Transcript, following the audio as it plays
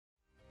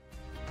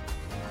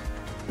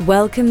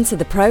Welcome to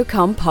the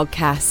ProCom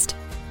podcast,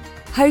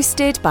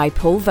 hosted by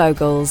Paul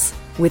Vogels,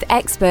 with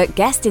expert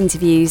guest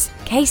interviews,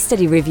 case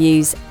study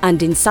reviews, and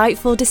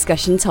insightful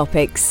discussion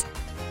topics.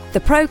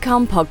 The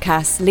ProCom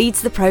podcast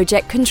leads the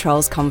project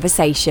controls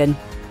conversation.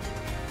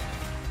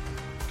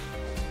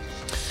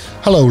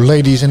 Hello,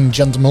 ladies and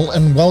gentlemen,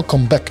 and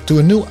welcome back to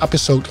a new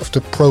episode of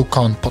the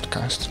ProCon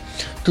podcast.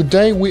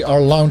 Today we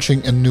are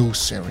launching a new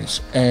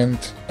series, and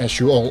as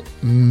you all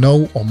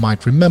know or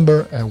might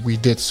remember, we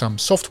did some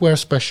software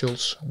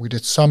specials, we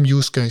did some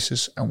use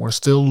cases, and we're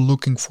still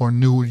looking for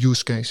new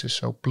use cases.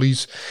 So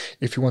please,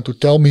 if you want to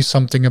tell me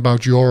something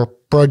about your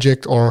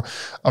project or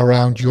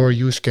around your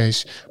use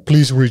case,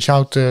 please reach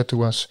out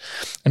to us.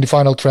 And the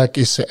final track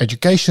is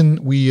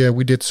education. We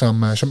did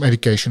some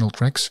educational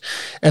tracks,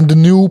 and the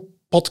new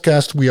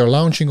podcast we are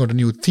launching, or the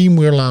new theme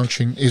we're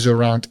launching, is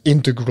around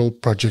integral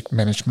project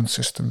management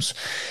systems.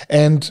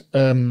 And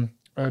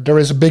there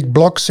is a big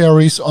blog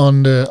series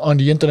on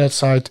the internet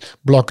site,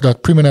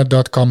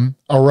 blog.primanet.com,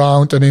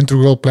 around an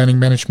integral planning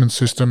management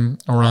system,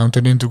 around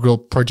an integral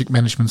project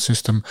management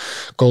system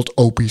called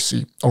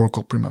OPC,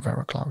 Oracle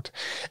Primavera Cloud.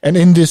 And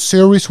in this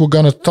series, we're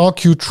going to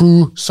talk you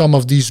through some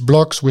of these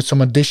blogs with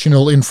some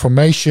additional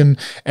information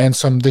and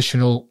some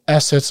additional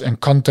assets and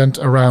content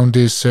around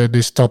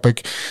this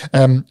topic.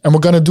 And we're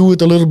going to do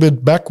it a little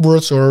bit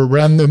backwards or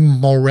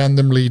more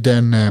randomly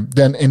than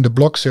in the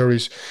blog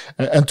series.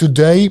 And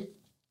today,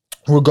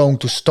 we're going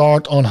to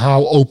start on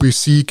how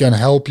OPC can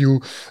help you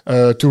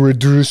to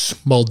reduce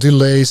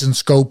delays and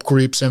scope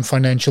creeps and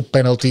financial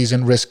penalties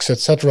and risks,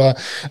 etc.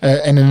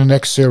 And in the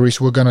next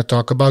series, we're going to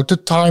talk about the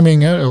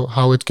timing,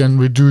 how it can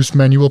reduce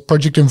manual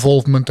project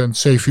involvement and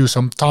save you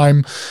some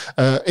time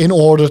in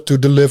order to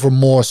deliver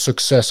more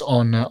success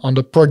on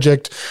the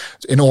project,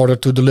 in order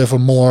to deliver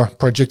more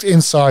project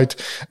insight,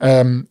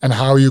 and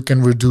how you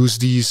can reduce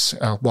these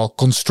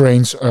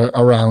constraints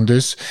around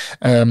this.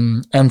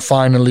 And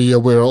finally,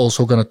 we're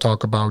also going to talk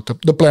about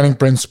the planning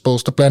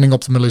principles, the planning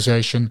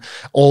optimization,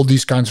 all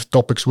these kinds of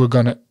topics we're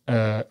going to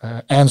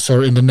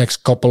answer in the next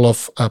couple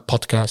of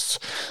podcasts.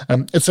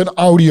 It's an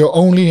audio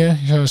only,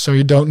 so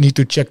you don't need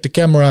to check the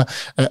camera.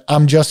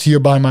 I'm just here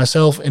by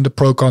myself in the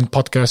ProCon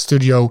podcast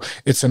studio.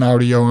 It's an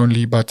audio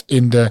only, but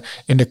in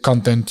the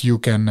content you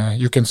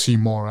can see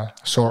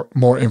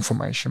more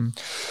information.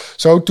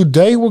 So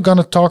today we're going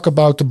to talk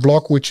about the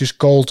blog which is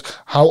called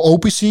How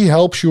OPC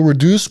Helps You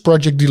Reduce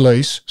Project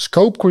Delays,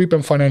 Scope Creep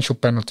and Financial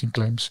Penalty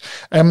Claims.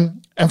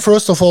 And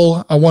first of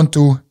all, I want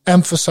to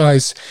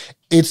emphasize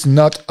it's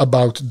not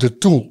about the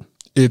tool.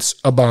 It's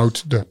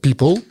about the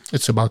people.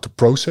 It's about the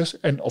process.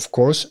 And of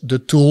course, the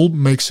tool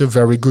makes a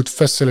very good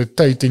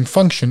facilitating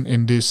function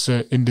in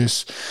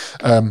this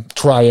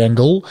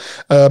triangle.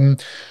 And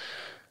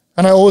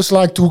I always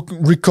like to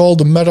recall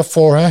the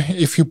metaphor.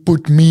 If you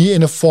put me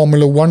in a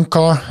Formula One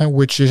car,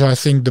 which is, I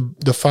think,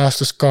 the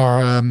fastest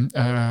car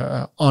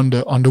on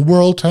the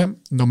world,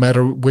 no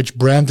matter which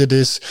brand it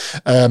is,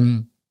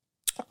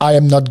 I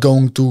am not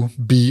going to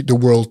be the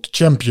world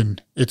champion.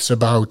 It's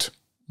about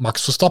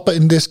Max Verstappen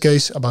in this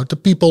case, about the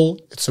people.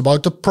 It's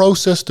about the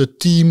process, the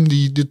team,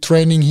 the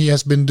training he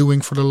has been doing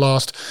for the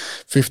last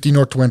 15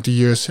 or 20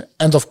 years.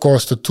 And of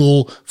course, the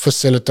tool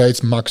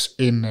facilitates Max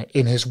in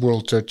his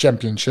world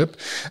championship.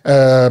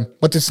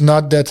 But it's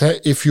not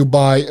that if you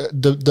buy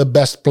the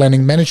best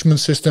planning management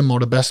system or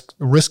the best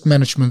risk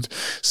management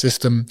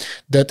system,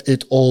 that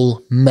it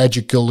all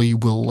magically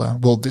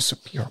will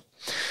disappear.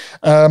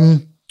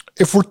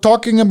 If we're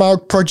talking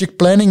about project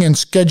planning and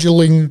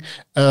scheduling,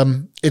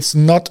 it's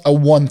not a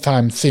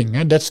one-time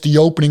thing. That's the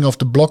opening of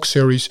the blog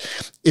series.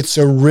 It's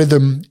a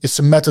rhythm. It's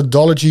a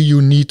methodology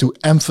you need to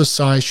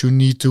emphasize. You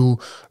need to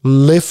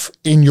live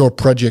in your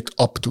project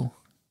up to.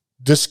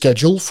 The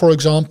schedule, for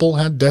example,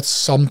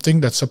 that's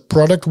a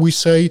product we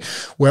say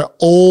where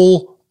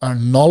all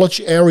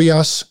knowledge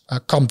areas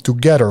come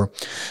together.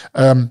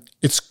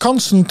 It's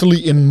constantly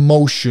in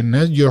motion.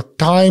 Your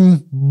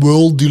time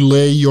will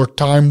delay. Your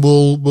time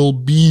will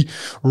be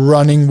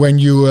running when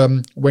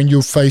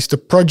you face the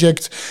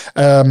project.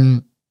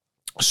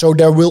 So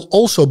there will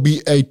also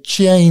be a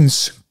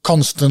change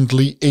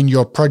constantly in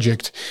your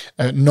project,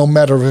 no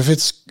matter if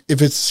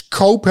it's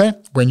scope.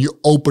 When you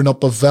open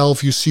up a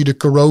valve, you see the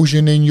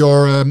corrosion in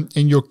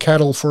your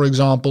kettle, for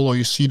example, or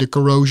you see the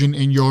corrosion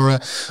in your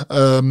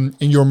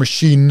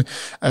machine.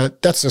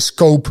 That's a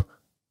scope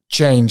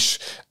change.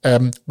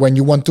 When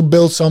you want to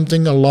build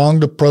something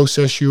along the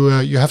process, you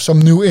have some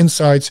new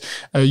insights.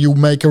 You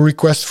make a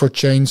request for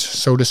change,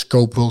 so the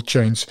scope will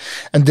change,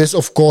 and this,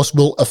 of course,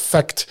 will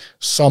affect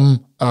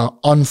some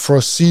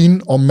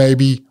unforeseen or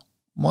maybe.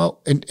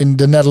 Well, in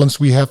the Netherlands,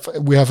 we have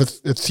a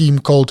theme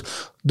called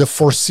the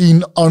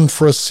foreseen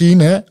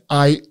unforeseen.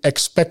 I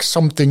expect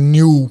something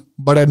new,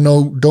 but I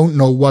don't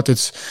know what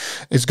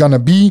it's gonna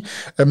be.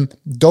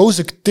 Those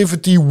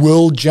activity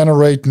will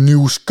generate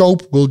new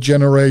scope, will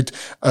generate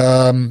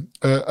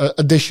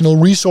additional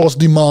resource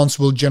demands,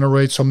 will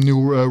generate some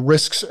new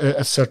risks,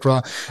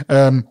 etc.,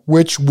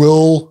 which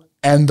will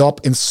end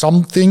up in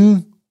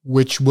something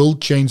which will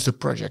change the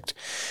project.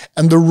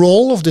 And the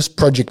role of this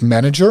project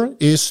manager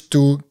is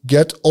to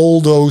get all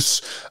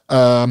those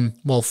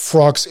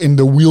frogs in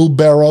the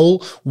wheelbarrow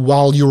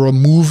while you're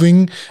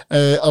moving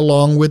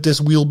along with this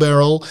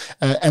wheelbarrow.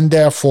 And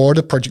therefore,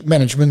 the project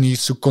management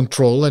needs to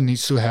control and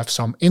needs to have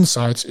some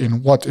insights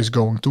in what is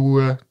going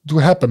to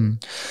happen.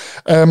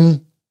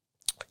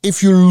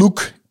 If you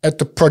look at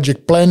the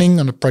project planning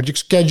and the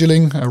project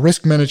scheduling,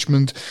 risk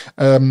management,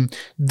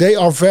 they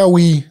are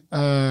very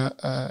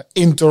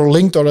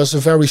interlinked, or there's a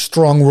very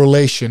strong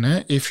relation.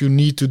 If you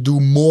need to do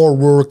more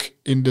work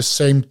in the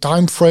same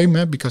time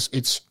frame, because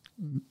it's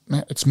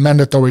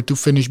mandatory to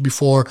finish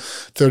before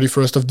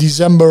 31st of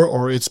December,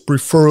 or it's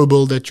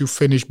preferable that you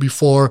finish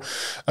before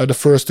the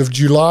 1st of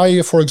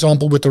July, for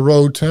example, with the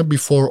road,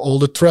 before all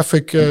the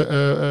traffic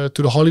to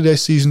the holiday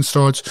season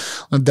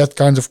starts, that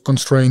kind of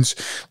constraints.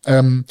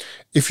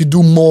 If you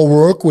do more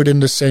work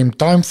within the same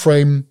time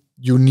frame,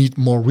 you need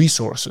more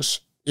resources.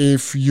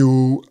 If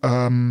you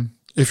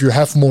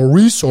have more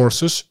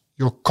resources,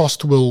 your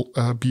cost will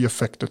be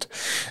affected.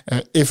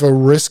 If a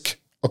risk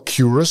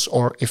occurs,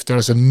 or if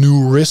there's a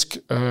new risk,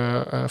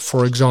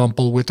 for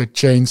example, with a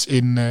change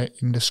in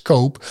the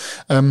scope,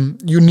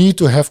 you need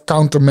to have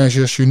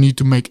countermeasures, you need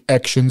to make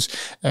actions,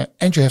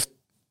 and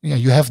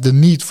you have the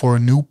need for a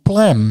new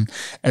plan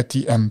at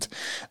the end.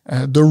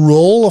 The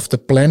role of the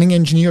planning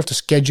engineer, of the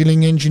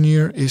scheduling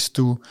engineer, is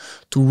to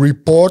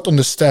report on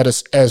the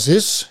status as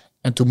is,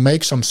 and to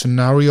make some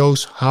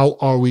scenarios. How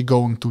are we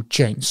going to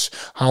change?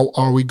 How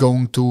are we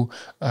going to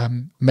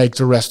make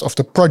the rest of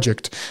the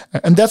project?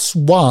 And that's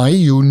why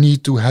you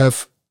need to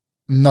have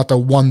not a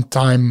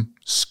one-time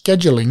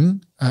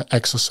scheduling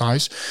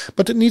exercise,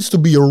 but it needs to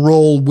be a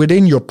role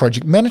within your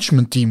project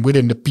management team,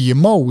 within the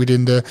PMO,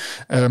 within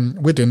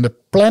the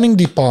planning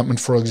department,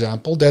 for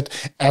example,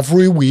 that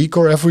every week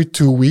or every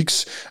 2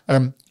 weeks,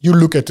 you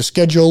look at the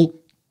schedule,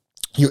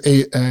 you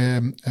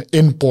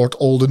import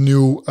all the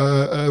new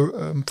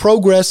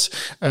progress,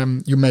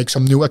 you make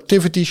some new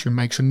activities, you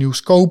make some new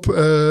scope,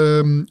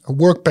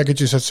 work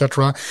packages,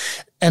 etc.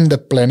 And the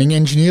planning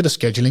engineer, the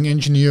scheduling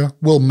engineer,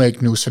 will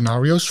make new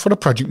scenarios for the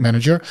project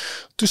manager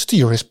to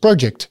steer his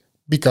project,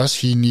 because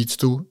he needs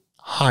to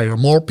hire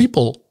more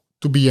people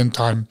to be in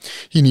time.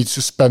 He needs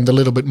to spend a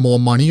little bit more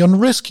money on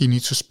risk. He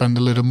needs to spend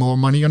a little more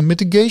money on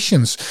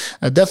mitigations.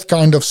 That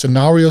kind of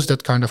scenarios,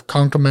 that kind of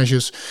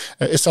countermeasures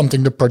is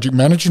something the project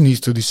manager needs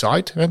to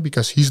decide,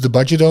 because he's the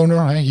budget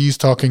owner. He's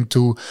talking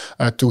to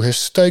his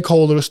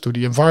stakeholders, to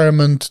the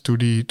environment, to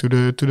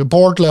the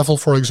board level,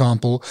 for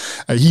example.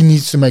 He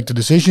needs to make the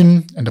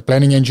decision, and the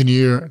planning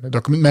engineer, the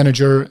document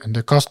manager, and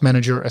the cost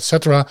manager,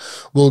 etc.,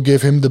 will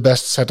give him the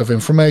best set of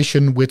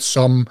information with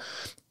some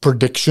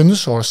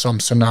predictions or some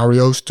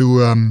scenarios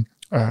to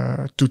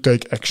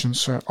take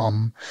actions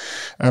on.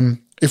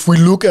 If we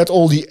look at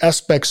all the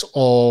aspects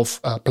of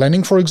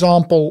planning, for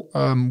example,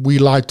 we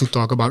like to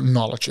talk about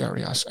knowledge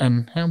areas,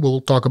 and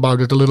we'll talk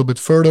about it a little bit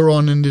further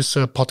on in this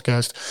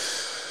podcast.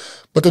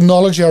 But the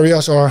knowledge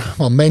areas are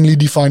mainly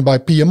defined by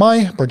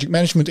PMI, Project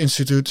Management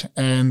Institute,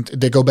 and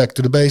they go back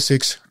to the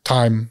basics: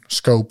 time,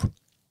 scope,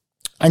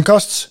 and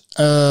costs.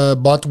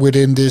 But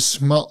within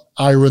this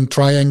iron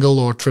triangle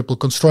or triple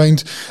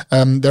constraint,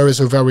 there is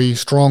a very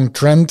strong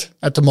trend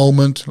at the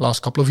moment,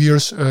 last couple of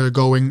years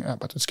going,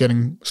 but it's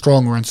getting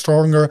stronger and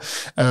stronger.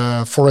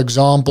 For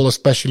example,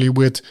 especially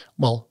with,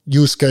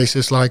 use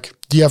cases like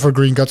the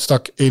Evergreen got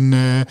stuck in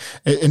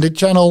the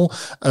channel.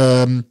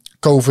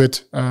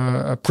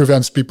 COVID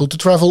prevents people to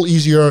travel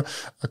easier.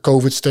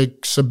 COVID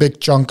takes a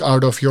big chunk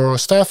out of your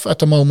staff at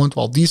the moment.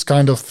 These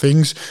kind of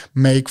things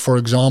make, for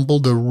example,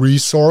 the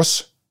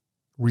resources,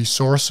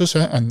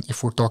 and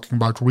if we're talking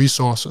about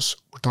resources,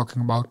 we're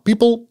talking about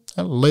people,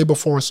 labor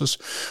forces,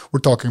 we're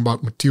talking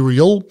about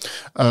material,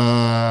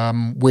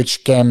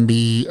 which can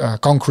be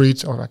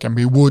concrete, or it can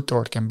be wood,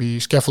 or it can be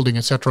scaffolding,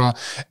 etc.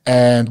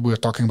 And we're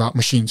talking about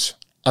machines,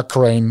 a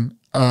crane,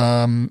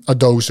 a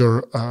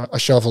dozer, a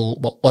shovel,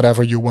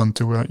 whatever you want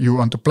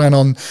to plan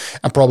on,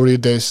 and probably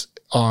these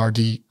are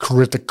the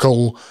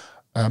critical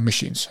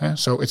machines.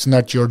 So it's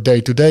not your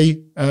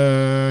day-to-day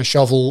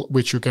shovel,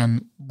 which you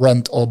can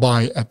rent or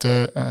buy at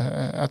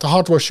the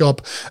hardware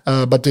shop,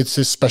 but it's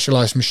this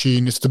specialized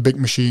machine. It's the big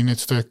machine.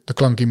 It's the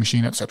clunky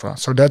machine, etc.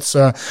 So that's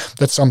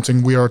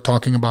something we are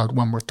talking about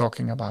when we're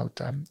talking about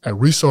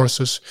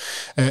resources.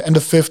 And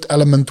the fifth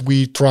element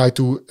we try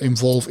to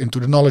involve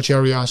into the knowledge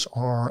areas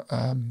are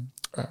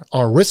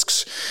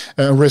risks.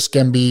 Risk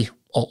can be,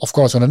 of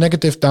course, on a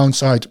negative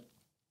downside,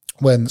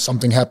 when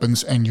something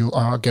happens and you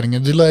are getting a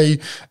delay,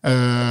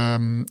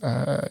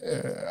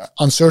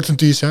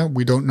 uncertainties.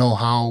 We don't know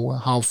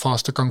how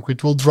fast the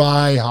concrete will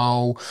dry,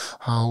 how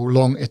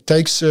long it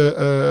takes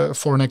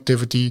for an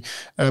activity.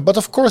 But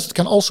of course, it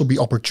can also be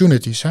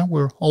opportunities.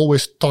 We're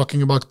always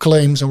talking about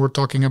claims and we're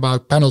talking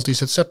about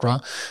penalties, etc.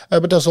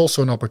 But there's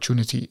also an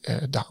opportunity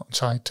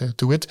downside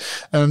to it.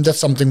 That's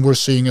something we're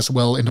seeing as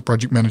well in the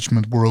project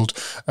management world.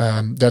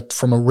 That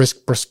from a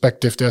risk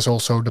perspective, there's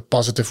also the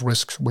positive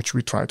risks, which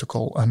we try to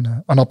call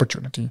an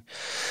opportunity.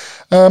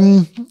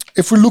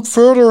 If we look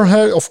further,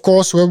 of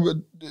course,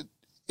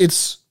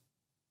 it's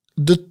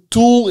the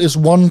tool is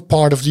one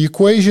part of the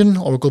equation,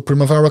 Oracle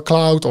Primavera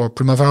Cloud or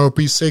Primavera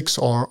P6,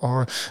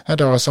 or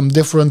there are some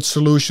different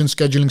solutions,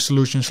 scheduling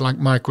solutions like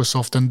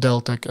Microsoft and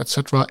Deltek,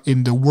 etc.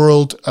 in the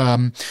world,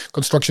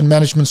 construction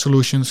management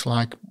solutions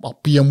like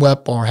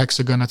PMWeb or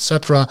Hexagon,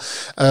 etc.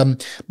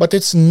 But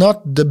it's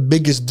not the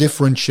biggest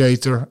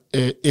differentiator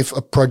if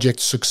a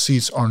project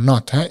succeeds or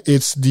not.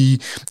 It's the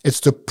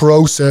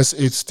process,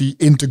 it's the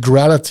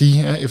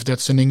integrality, if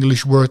that's an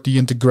English word, the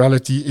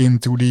integrality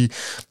into the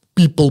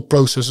people,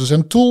 processes,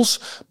 and tools,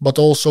 but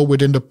also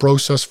within the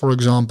process, for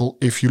example,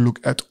 if you look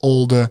at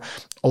all the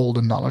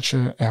knowledge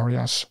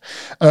areas.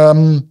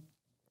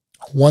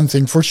 One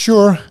thing for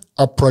sure,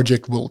 a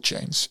project will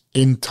change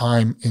in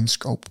time, in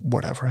scope,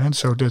 whatever. And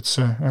so that's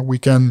we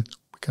can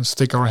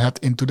stick our head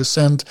into the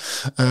sand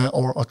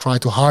or try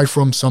to hide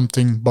from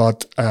something,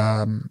 but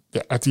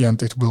at the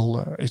end it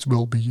will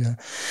be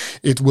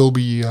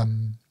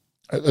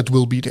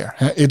there.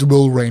 It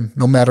will rain,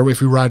 no matter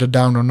if we write it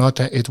down or not.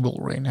 It will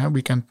rain.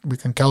 We can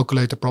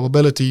calculate the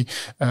probability,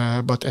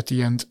 but at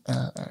the end,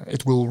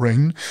 it will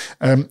rain.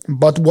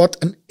 But what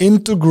an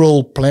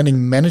integral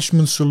planning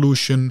management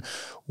solution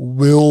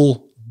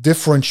will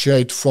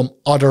differentiate from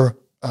other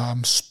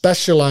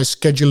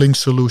specialized scheduling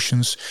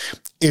solutions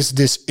is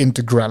this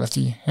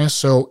integrality.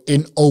 So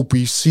in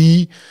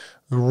OPC,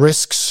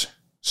 risks,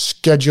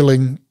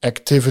 scheduling,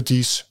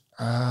 activities,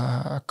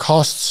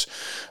 costs,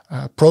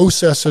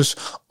 processes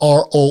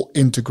are all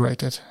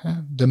integrated.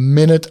 The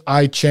minute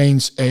I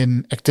change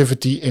an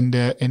activity in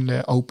the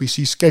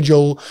OPC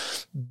schedule,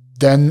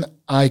 then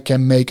I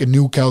can make a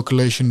new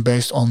calculation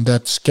based on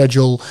that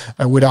schedule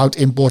without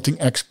importing,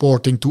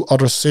 exporting to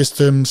other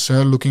systems,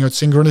 looking at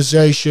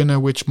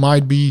synchronization, which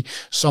might be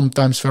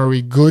sometimes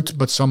very good,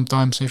 but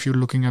sometimes if you're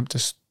looking at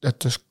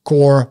the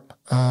core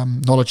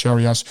knowledge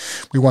areas,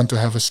 we want to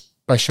have a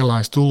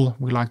specialized tool.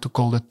 We like to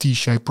call that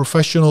T-shaped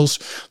professionals,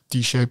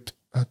 T-shaped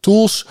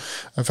tools,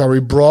 very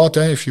broad.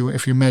 If you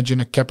imagine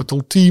a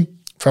capital T,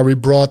 very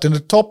broad in the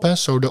top,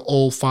 so the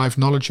all 5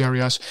 knowledge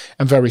areas,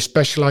 and very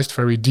specialized,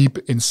 very deep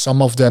in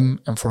some of them.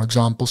 And for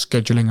example,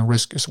 scheduling and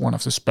risk is one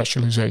of the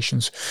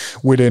specializations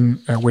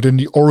within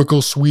the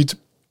Oracle suite.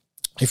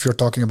 If you're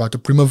talking about the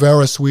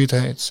Primavera suite,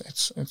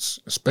 it's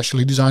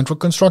especially designed for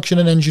construction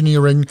and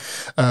engineering,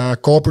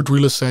 corporate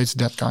real estate,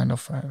 that kind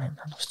of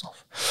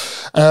stuff.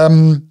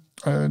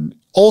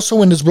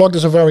 Also in this blog,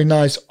 there's a very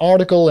nice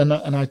article, and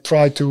I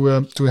try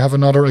to have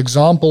another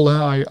example.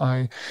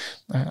 I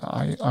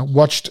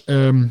watched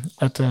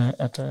at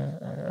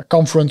a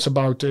conference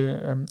about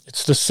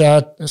it's the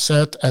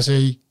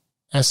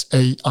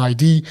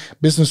SAID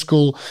business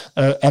school,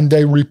 and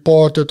they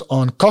reported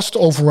on cost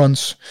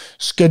overruns,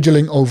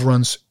 scheduling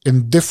overruns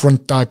in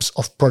different types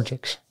of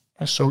projects.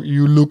 So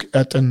you look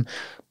at a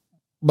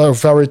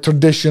very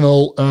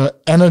traditional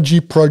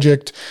energy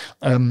project,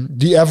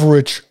 the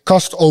average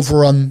cost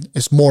overrun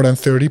is more than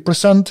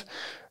 30%.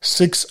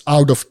 6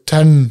 out of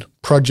 10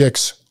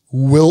 projects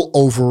will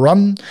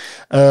overrun.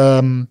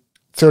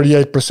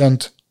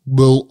 38%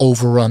 will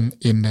overrun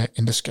in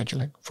the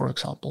scheduling, for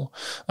example.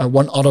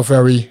 One other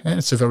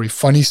it's a very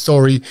funny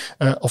story,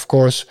 of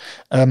course.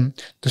 The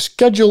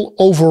schedule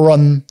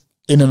overrun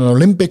in an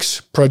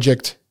Olympics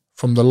project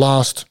from the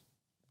last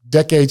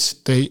decades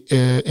they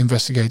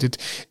investigated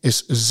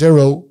is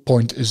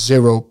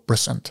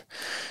 0.0%.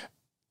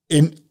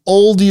 In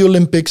all the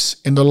Olympics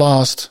in the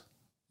last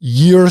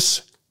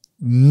years,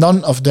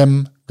 none of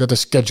them got a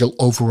schedule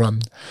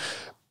overrun.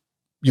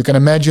 You can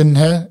imagine,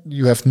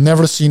 you have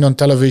never seen on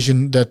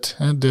television that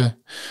the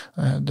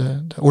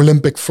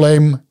Olympic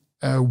flame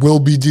will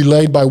be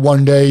delayed by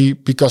one day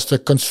because the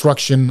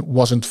construction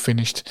wasn't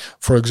finished,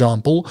 for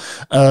example.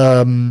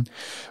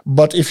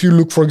 But if you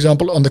look, for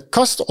example, on the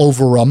cost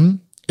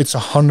overrun, it's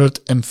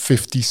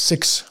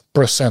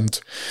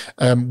 156%,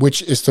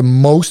 which is the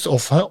most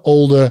of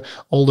all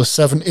the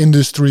 7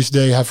 industries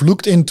they have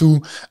looked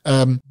into.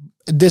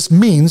 This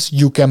means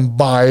you can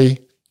buy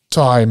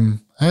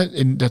time.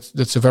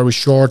 That's a very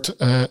short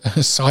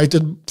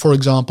sighted, for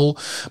example.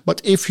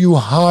 But if you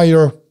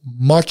hire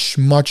much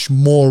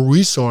more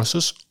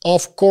resources,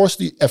 of course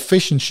the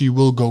efficiency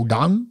will go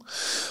down.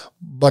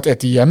 But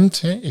at the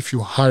end, if you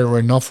hire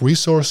enough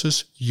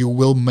resources, you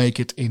will make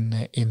it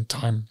in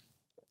time.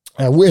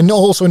 And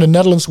also in the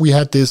Netherlands, we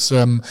had this.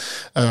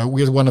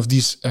 We had one of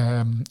these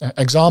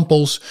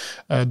examples.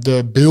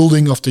 The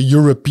building of the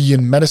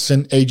European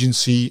Medicine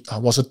Agency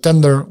was a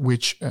tender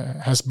which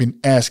has been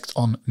asked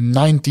on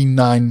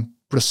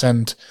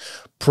 99%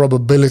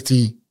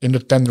 probability in the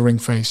tendering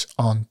phase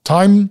on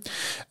time,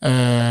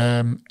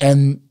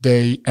 and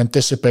they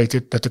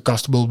anticipated that the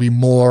cost will be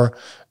more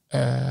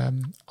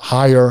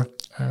higher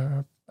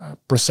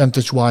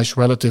percentage-wise,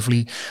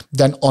 relatively,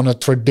 than on a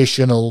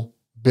traditional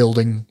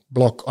building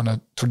block, on a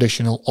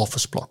traditional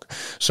office block.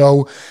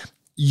 So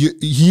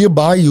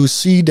hereby you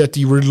see that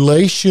the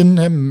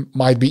relation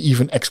might be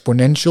even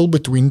exponential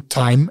between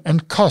time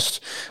and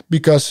cost,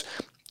 because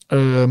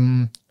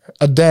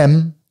a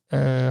dam,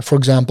 for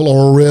example,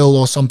 or a rail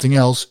or something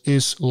else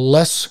is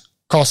less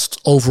cost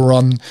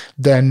overrun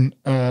than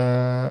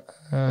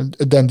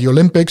than the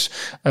Olympics,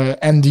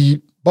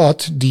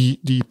 but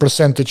the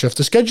percentage of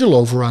the schedule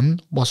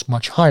overrun was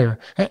much higher.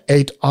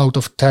 8 out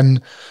of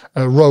 10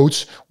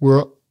 roads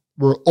were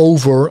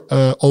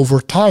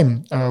over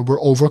time, were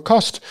over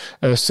cost.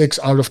 6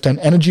 out of 10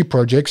 energy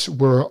projects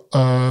were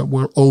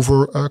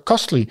over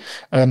costly.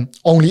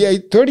 Only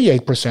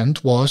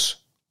 38% was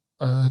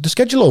the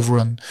schedule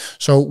overrun.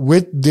 So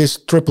with this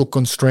triple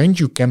constraint,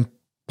 you can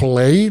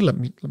play. Let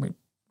me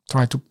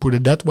try to put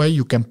it that way.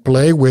 You can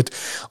play with,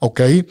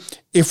 okay,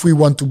 if we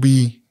want to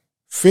be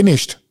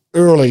finished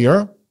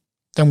earlier,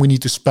 then we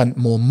need to spend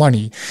more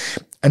money.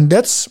 And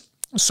that's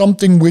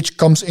something which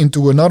comes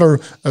into another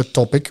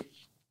topic,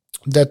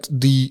 that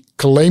the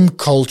claim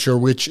culture,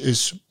 which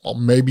is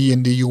maybe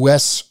in the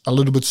US a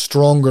little bit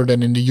stronger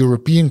than in the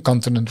European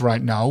continent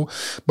right now,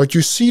 but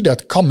you see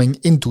that coming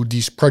into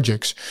these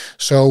projects.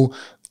 So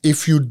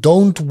if you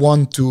don't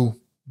want to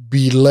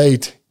be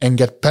late and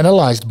get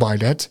penalized by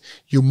that,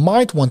 you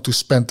might want to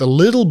spend a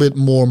little bit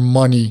more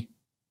money,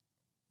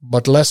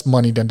 but less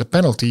money than the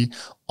penalty,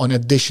 on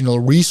additional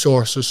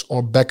resources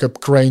or backup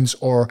cranes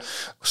or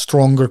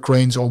stronger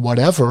cranes or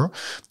whatever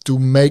to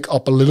make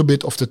up a little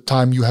bit of the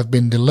time you have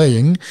been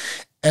delaying.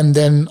 And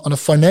then on a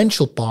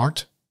financial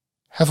part,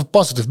 have a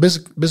positive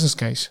business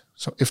case.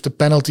 So if the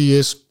penalty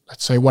is,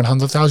 let's say,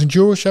 100,000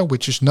 euros,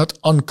 which is not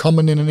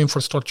uncommon in an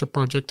infrastructure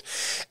project,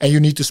 and you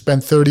need to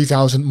spend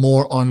 30,000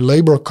 more on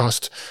labor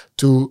cost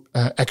to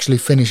actually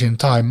finish in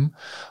time,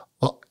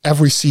 well,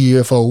 every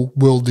CFO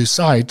will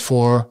decide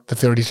for the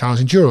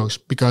 30,000 euros,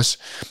 because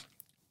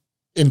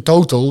in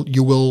total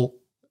you will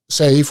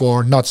save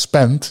or not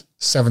spend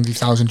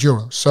 70,000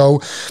 euros. So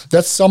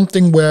that's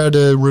something where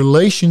the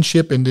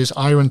relationship in this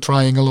iron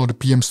triangle, or the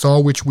PM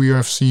star, which we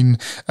have seen,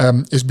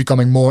 is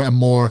becoming more and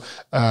more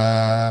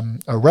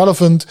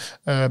relevant.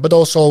 But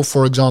also,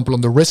 for example,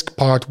 on the risk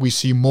part, we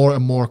see more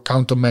and more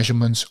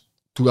countermeasurements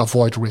to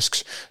avoid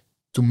risks,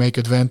 to make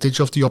advantage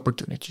of the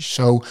opportunity.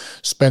 So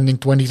spending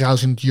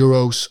 20,000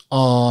 euros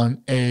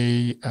on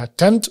a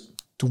tent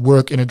to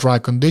work in a dry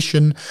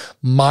condition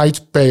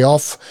might pay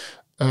off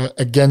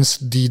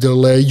against the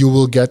delay you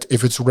will get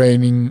if it's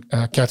raining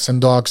cats and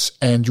dogs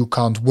and you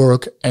can't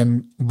work,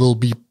 and will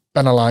be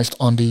penalized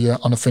on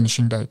the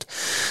finishing date.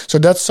 So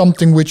that's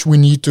something which we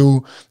need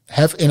to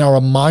have in our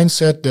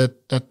mindset,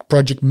 that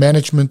project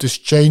management is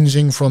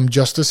changing from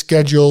just a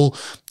schedule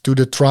to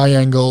the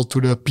triangle to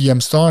the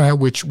PM star,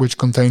 which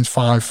contains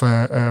 5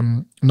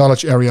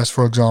 knowledge areas,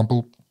 for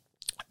example,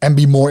 and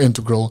be more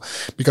integral,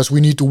 because we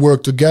need to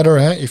work together.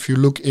 If you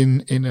look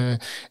in a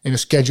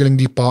scheduling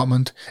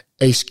department,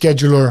 a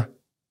scheduler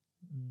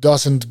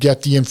doesn't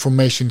get the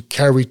information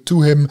carried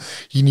to him.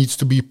 He needs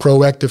to be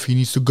proactive. He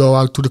needs to go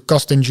out to the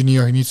cost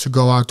engineer. He needs to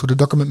go out to the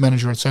document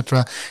manager,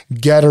 etc.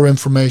 Gather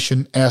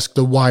information, ask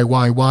the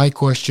why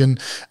question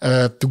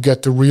to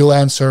get the real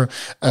answer.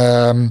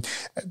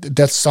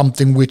 That's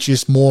something which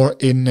is more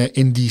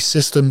in these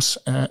systems.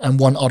 And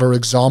one other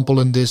example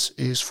in this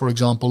is, for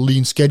example,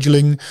 lean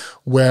scheduling,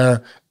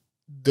 where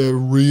the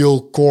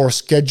real core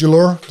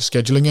scheduler, the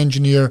scheduling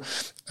engineer,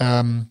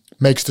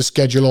 makes the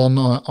schedule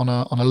on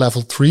a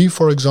level 3,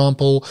 for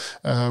example,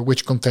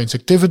 which contains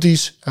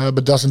activities,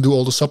 but doesn't do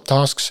all the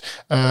subtasks.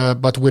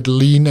 But with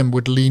lean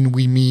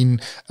we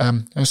mean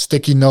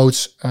sticky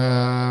notes,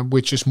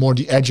 which is more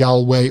the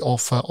agile way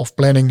of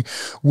planning,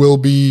 will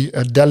be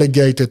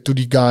delegated to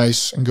the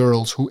guys and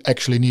girls who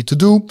actually need to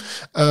do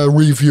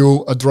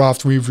review, a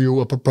draft review,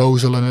 a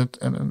proposal, and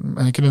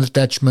an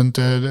attachment,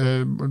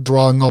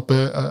 drawing up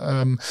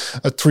a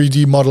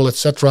 3D model,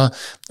 etc.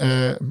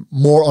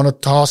 More on a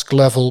task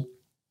level.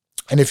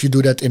 And if you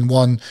do that in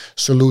one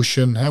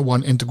solution,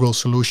 one integral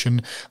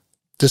solution,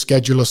 the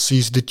scheduler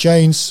sees the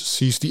change,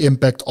 sees the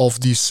impact of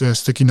these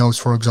sticky notes,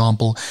 for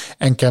example,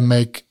 and can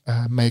make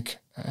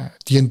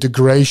the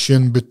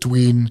integration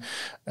between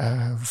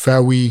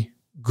very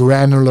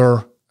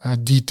granular,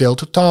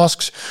 detailed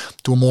tasks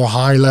to a more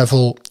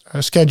high-level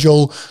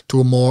schedule,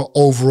 to a more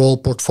overall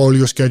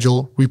portfolio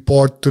schedule,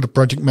 report to the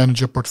project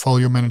manager,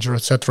 portfolio manager,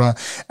 etc.,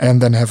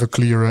 and then have a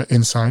clearer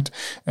insight.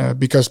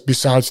 Because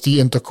besides the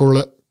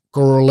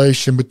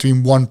correlation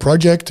between one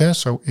project.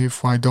 So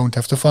if I don't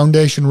have the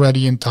foundation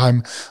ready in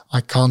time,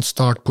 I can't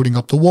start putting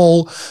up the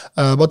wall.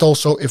 But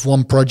also if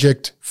one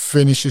project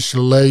finishes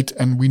late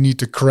and we need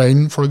a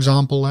crane, for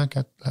example,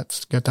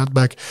 let's get that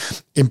back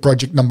in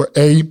project number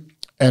A.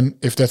 And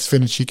if that's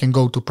finished, you can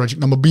go to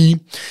project number B.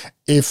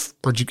 If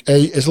project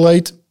A is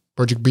late,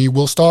 project B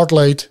will start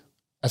late,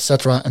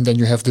 etc. And then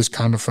you have this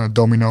kind of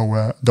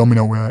domino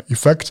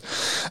effect,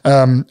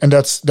 and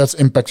that's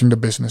impacting the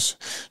business.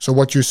 So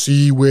what you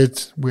see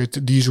with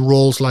these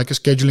roles, like a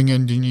scheduling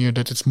engineer,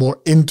 that it's more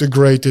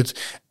integrated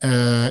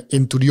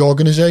into the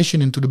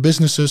organization, into the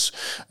businesses,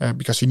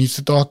 because he needs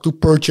to talk to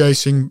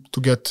purchasing to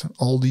get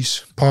all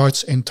these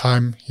parts in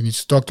time. He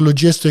needs to talk to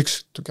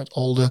logistics to get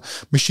all the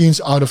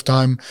machines out of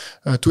time,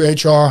 to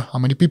HR. How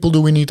many people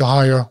do we need to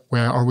hire?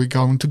 Where are we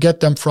going to get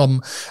them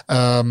from?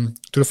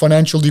 To the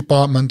financial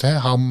department,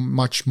 how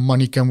much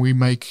money can we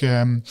make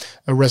a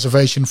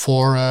reservation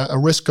for a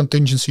risk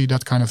contingency,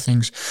 that kind of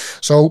things.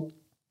 So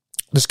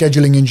the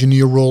scheduling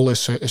engineer role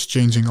is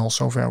changing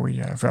also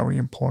very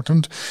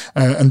important,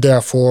 and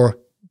therefore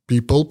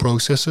people,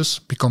 processes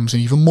becomes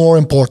even more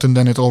important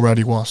than it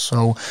already was.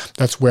 So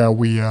that's where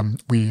we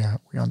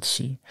want to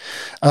see.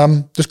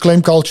 This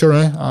claim culture,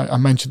 I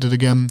mentioned it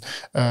again,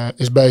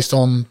 is based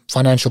on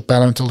financial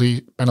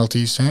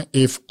penalties.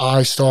 If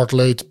I start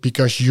late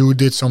because you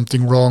did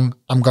something wrong,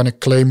 I'm going to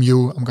claim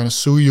you, I'm going to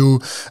sue you.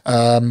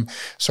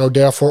 So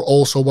therefore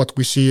also what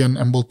we see,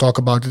 and we'll talk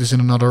about this in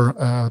another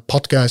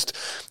podcast,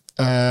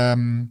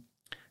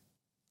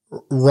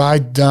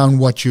 write down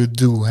what you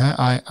do.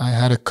 I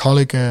had a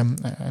colleague,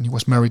 and he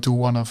was married to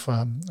one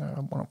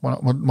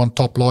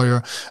top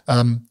lawyer.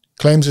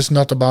 Claims is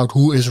not about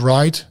who is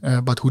right,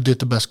 but who did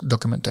the best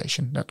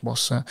documentation. That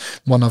was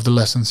one of the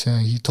lessons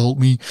he told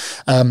me,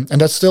 and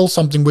that's still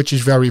something which is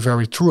very,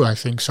 very true, I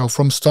think. So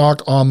from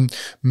start on,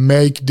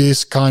 make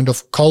this kind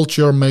of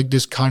culture, make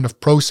this kind of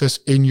process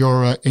in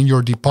your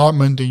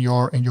department, in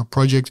your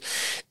project.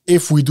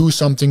 If we do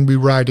something, we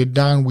write it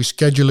down, we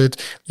schedule it.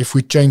 If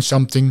we change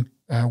something,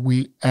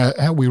 we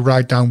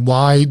write down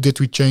why did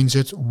we change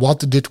it,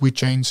 what did we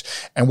change,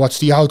 and what's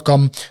the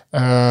outcome.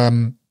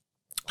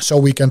 So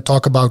we can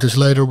talk about this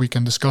later, we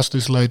can discuss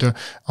this later.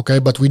 Okay,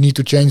 but we need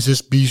to change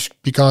this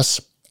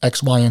because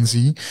X, Y, and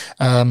Z,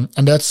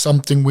 and that's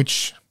something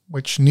which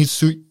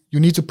you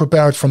need to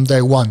prepare it from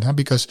day one,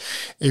 because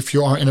if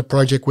you are in a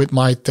project which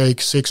might take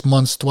 6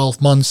 months,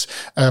 12 months,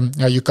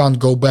 you can't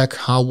go back.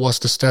 How was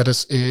the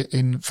status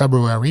in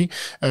February?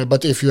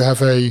 But if you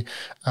have a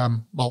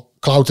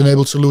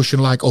cloud-enabled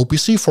solution like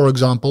OPC, for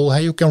example,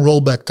 you can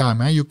roll back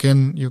time. You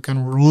can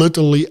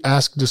literally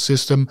ask the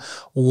system,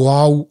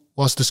 how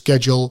was the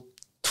schedule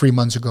 3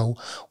 months ago?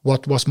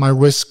 What was my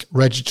risk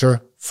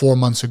register 4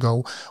 months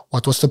ago?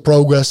 What was the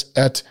progress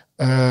at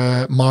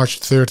March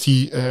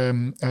 30,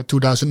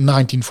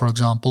 2019, for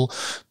example,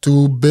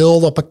 to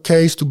build up a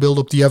case, to build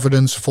up the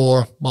evidence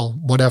for,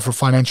 whatever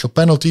financial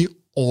penalty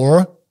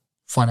or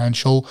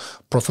financial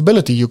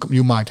profitability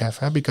you might have.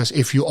 Because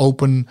if you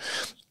open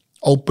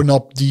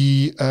up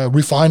the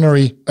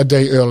refinery a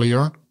day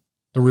earlier,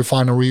 the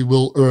refinery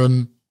will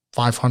earn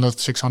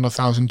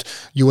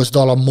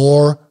 $500,000-$600,000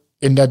 more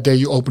in that day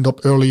you opened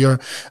up earlier.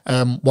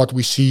 What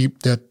we see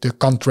that the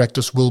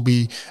contractors will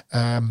be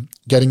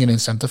getting an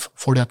incentive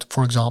for that,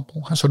 for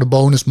example. So the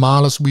bonus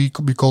malus, we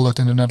call it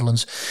in the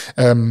Netherlands,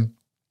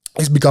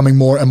 is becoming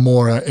more and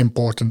more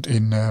important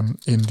in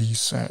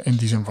these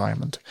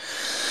environments.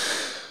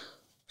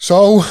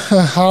 So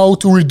how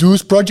to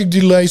reduce project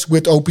delays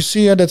with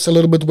OPC? That's a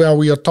little bit where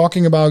we are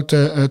talking about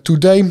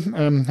today.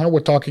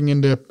 We're talking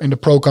in the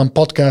ProCon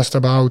podcast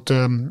about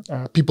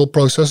people,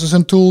 processes,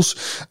 and tools.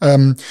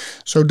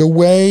 So the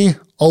way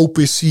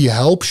OPC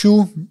helps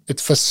you,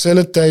 it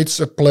facilitates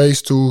a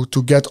place to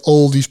get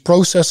all these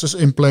processes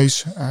in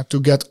place, to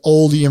get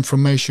all the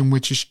information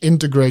which is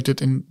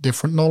integrated in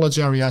different knowledge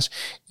areas.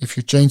 If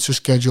you change the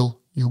schedule,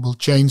 you will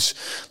change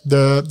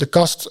the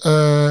cost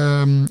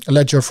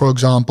ledger, for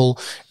example.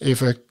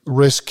 If a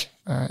risk,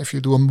 if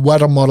you do a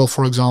weather model,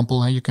 for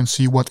example, you can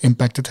see what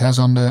impact it has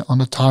on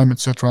the time,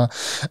 etc.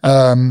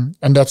 And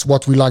that's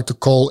what we like to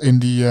call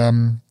in the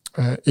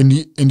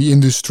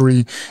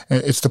industry,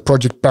 it's the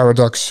project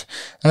paradox.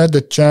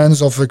 The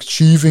chance of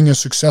achieving a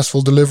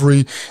successful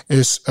delivery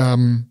is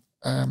the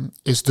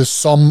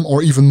sum,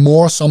 or even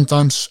more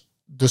sometimes,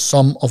 the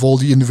sum of all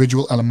the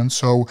individual elements.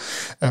 So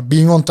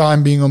being on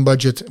time, being on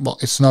budget,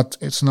 it's not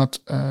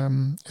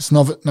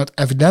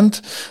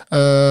evident,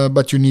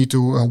 but you need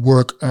to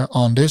work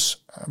on this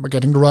by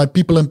getting the right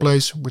people in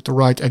place with the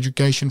right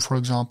education, for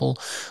example,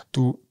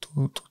 to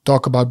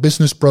talk about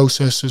business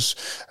processes.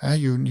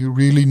 You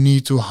really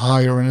need to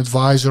hire an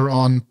advisor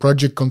on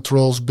project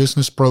controls,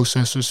 business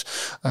processes,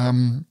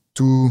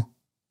 to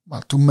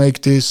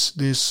make this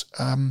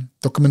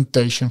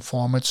documentation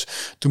formats,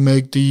 to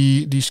make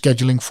the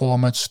scheduling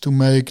formats, to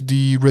make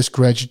the risk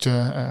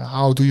register,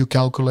 how do you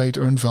calculate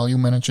earned value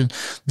management,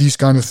 these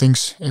kind of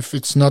things. If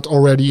it's not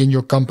already in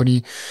your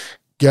company,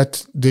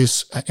 get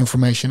this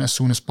information as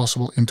soon as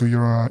possible into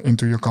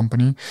your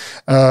company,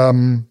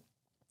 and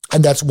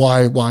that's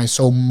why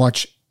so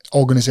much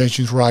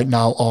organizations right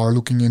now are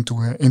looking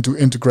into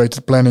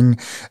integrated planning,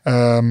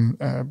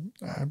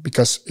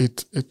 because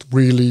it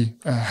really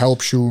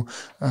helps you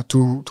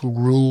to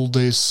rule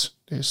this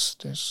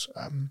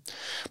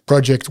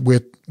project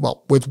with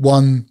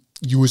one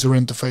user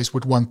interface,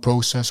 with one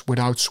process,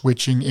 without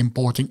switching,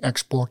 importing,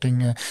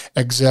 exporting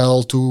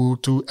Excel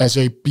to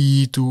SAP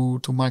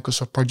to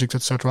Microsoft Project,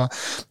 etc.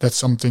 That's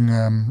something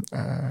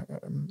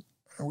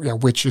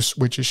which is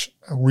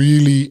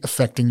really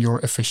affecting your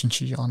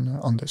efficiency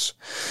on this.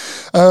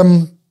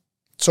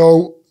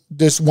 So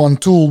this one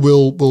tool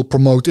will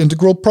promote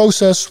integral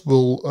process,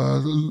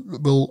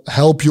 will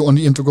help you on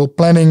the integral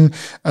planning,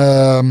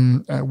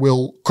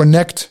 will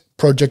connect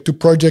project to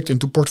project,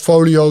 into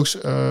portfolios,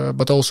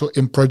 but also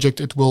in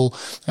project it will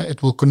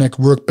connect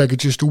work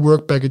packages to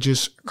work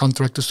packages,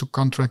 contractors to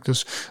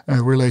contractors,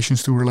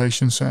 relations to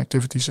relations,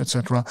 activities,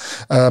 etc.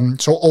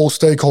 So all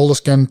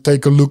stakeholders can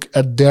take a look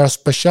at their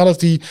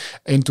specialty,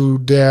 into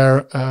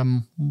their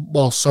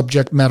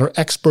subject matter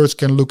experts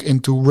can look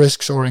into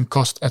risks or in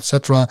cost,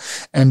 etc.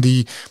 And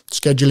the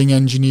scheduling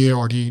engineer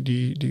or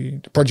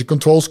the project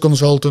controls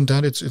consultant,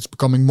 and it's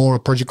becoming more a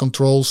project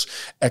controls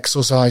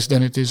exercise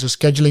than it is a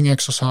scheduling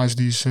exercise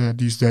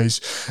these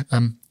days,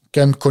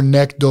 can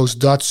connect those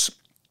dots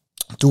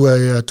to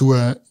a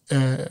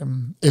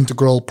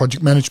integral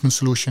project management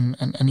solution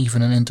and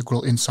even an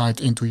integral insight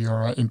into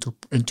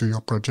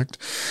your project.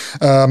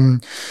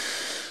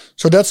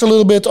 So that's a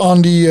little bit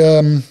on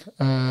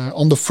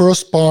the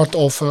first part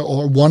of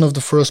or one of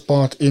the first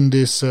part in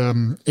this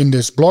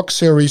blog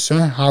series,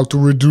 how to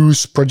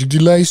reduce project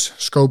delays,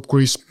 scope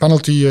creep,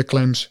 penalty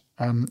claims.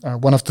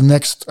 One of the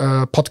next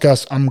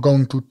podcasts, I'm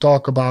going to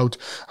talk about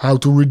how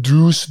to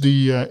reduce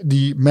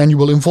the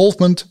manual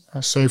involvement,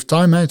 save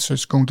time.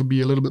 It's going to be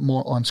a little bit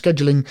more on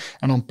scheduling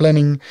and on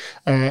planning.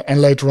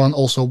 And later on,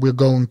 also,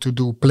 we're going to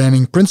do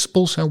planning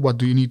principles. What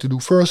do you need to do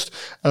first?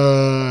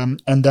 And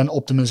then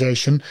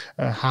optimization.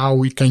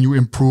 How can you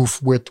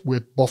improve with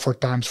buffer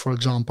times, for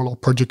example, or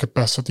project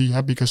capacity?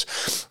 Because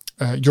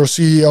your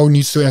CEO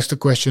needs to ask the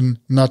question,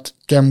 not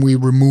can we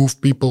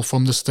remove people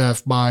from the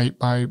staff by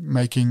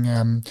making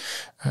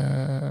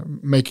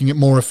it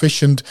more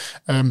efficient.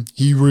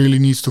 He really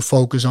needs to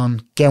focus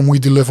on, can we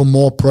deliver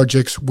more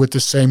projects with the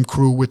same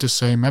crew, with the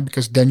same,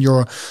 because then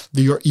your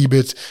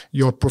EBIT,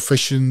 your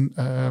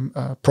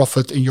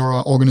profit in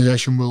your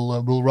organization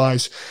will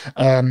rise.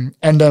 And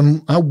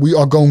then we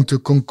are going to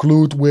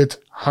conclude with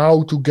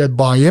how to get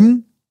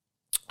buy-in.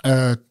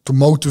 To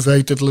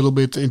motivate it a little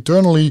bit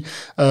internally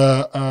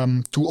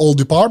to all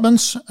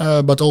departments,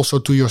 but also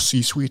to your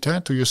C-suite,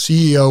 to your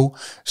CEO,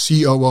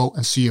 COO,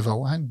 and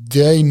CFO.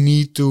 They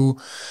need to.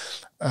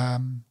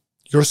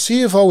 Your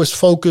CFO is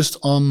focused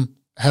on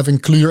having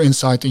clear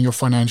insight in your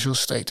financial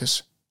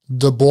status.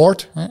 The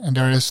board, and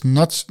there is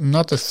not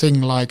a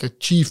thing like a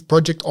chief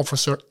project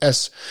officer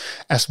as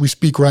we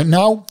speak right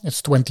now.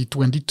 It's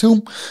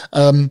 2022.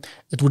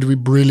 It would be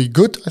really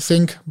good, I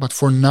think, but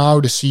for now,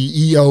 the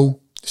CEO,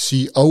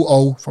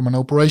 COO from an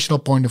operational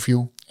point of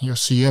view, your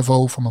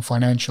CFO from a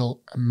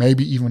financial,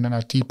 maybe even an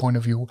IT point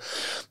of view,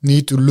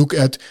 need to look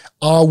at,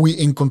 are we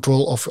in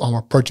control of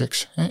our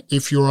projects?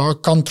 If you are a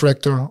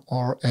contractor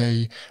or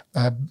a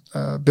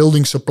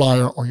building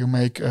supplier, or you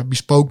make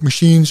bespoke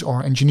machines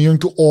or engineering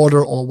to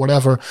order or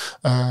whatever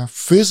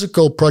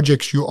physical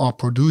projects you are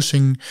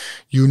producing,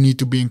 you need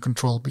to be in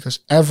control, because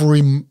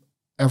every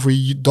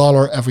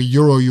dollar, every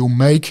euro you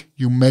make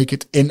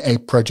it in a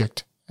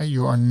project.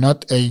 You are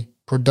not a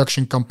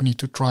production company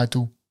to try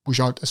to push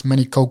out as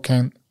many Coke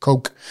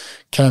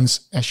cans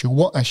as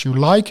you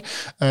like,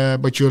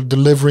 but you're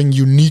delivering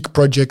unique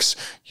projects,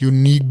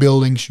 unique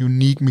buildings,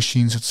 unique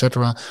machines,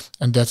 etc.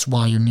 And that's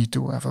why you need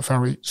to have a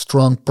very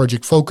strong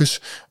project focus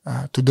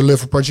to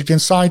deliver project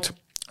insight,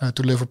 to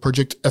deliver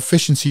project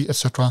efficiency,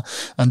 etc.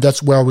 And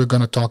that's where we're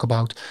going to talk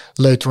about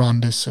later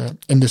on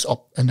in this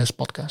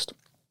podcast.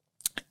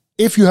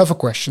 If you have a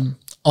question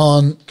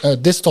on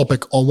this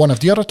topic or one of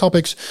the other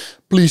topics,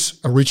 please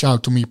reach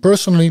out to me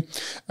personally.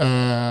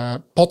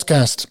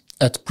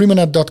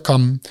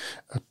 Podcast@primanet.com.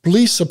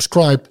 Please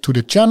subscribe to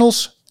the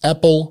channels,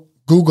 Apple,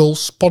 Google,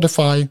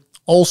 Spotify,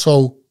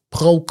 also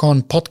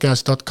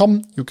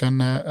proconpodcast.com. You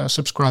can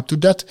subscribe to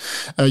that.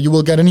 You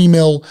will get an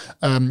email.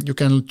 You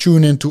can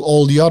tune into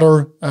all the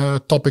other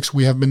topics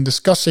we have been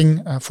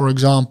discussing, for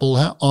example,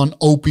 on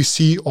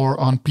OPC or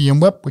on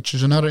PMWeb, which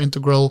is another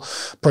integral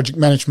project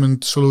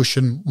management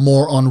solution,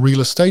 more on real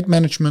estate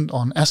management,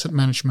 on asset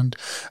management.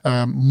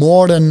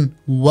 More than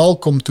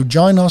welcome to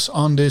join us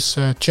on this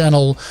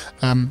channel.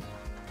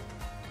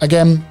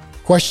 Again,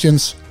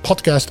 questions,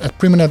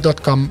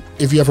 podcast@primanet.com.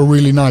 If you have a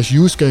really nice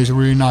use case,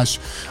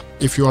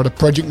 if you are the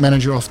project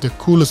manager of the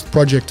coolest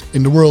project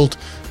in the world,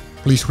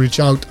 please reach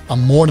out. I'm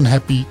more than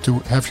happy to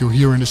have you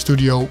here in the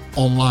studio,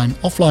 online,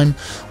 offline,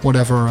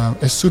 whatever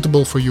is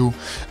suitable for you.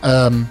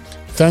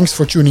 Thanks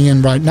for tuning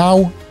in right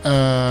now,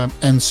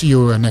 and see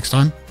you next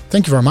time.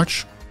 Thank you very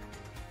much.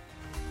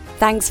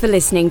 Thanks for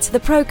listening to the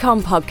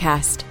Procon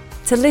podcast.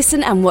 To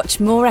listen and watch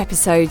more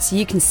episodes,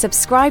 you can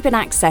subscribe and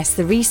access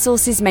the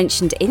resources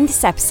mentioned in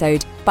this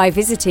episode by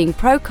visiting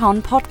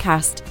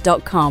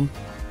proconpodcast.com.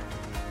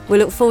 We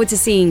look forward to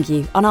seeing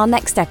you on our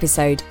next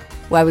episode,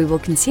 where we will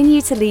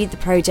continue to lead the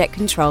project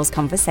controls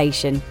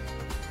conversation.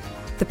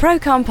 The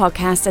Procon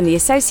podcast and the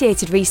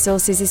associated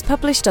resources is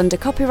published under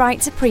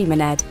copyright to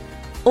Primaned.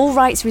 All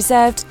rights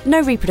reserved,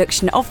 no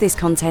reproduction of this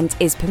content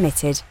is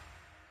permitted.